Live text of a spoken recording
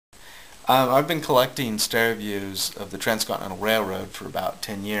I've been collecting stereo views of the Transcontinental Railroad for about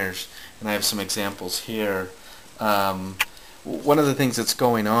 10 years, and I have some examples here. Um, One of the things that's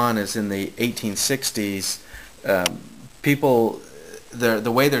going on is in the 1860s, people,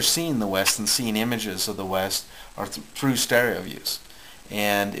 the way they're seeing the West and seeing images of the West are through stereo views.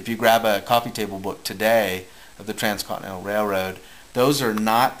 And if you grab a coffee table book today of the Transcontinental Railroad, those are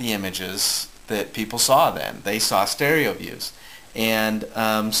not the images that people saw then. They saw stereo views. And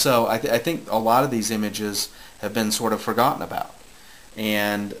so I think a lot of these images have been sort of forgotten about.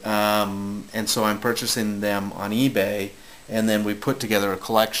 And so I'm purchasing them on eBay, and then we put together a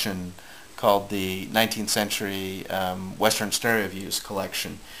collection called the 19th Century Western Stereo Views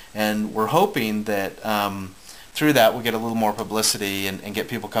Collection. And we're hoping that through that we'll get a little more publicity and get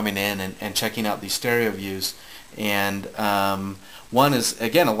people coming in and checking out these stereo views. And one is,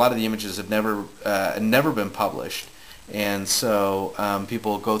 again, a lot of the images have never been published. And so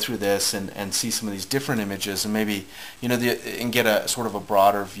people go through this and see some of these different images, and maybe, and get a sort of a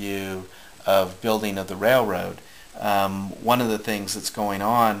broader view of building of the railroad. One of the things that's going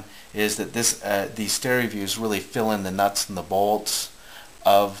on is that these stereo views really fill in the nuts and the bolts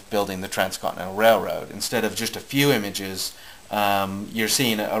of building the Transcontinental Railroad. Instead of just a few images, you're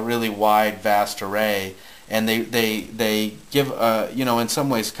seeing a really wide, vast array, and they give, in some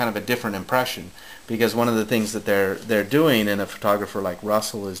ways, kind of a different impression. Because one of the things that they're doing, and a photographer like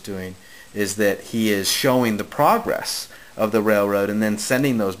Russell is doing, is that he is showing the progress of the railroad and then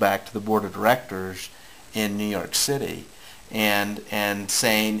sending those back to the board of directors in New York City, and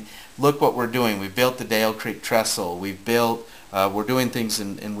saying, look what we're doing. We've built the Dale Creek Trestle. We're doing things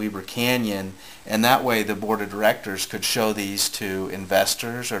in Weber Canyon, and that way the board of directors could show these to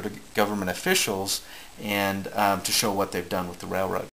investors or to government officials, and to show what they've done with the railroad.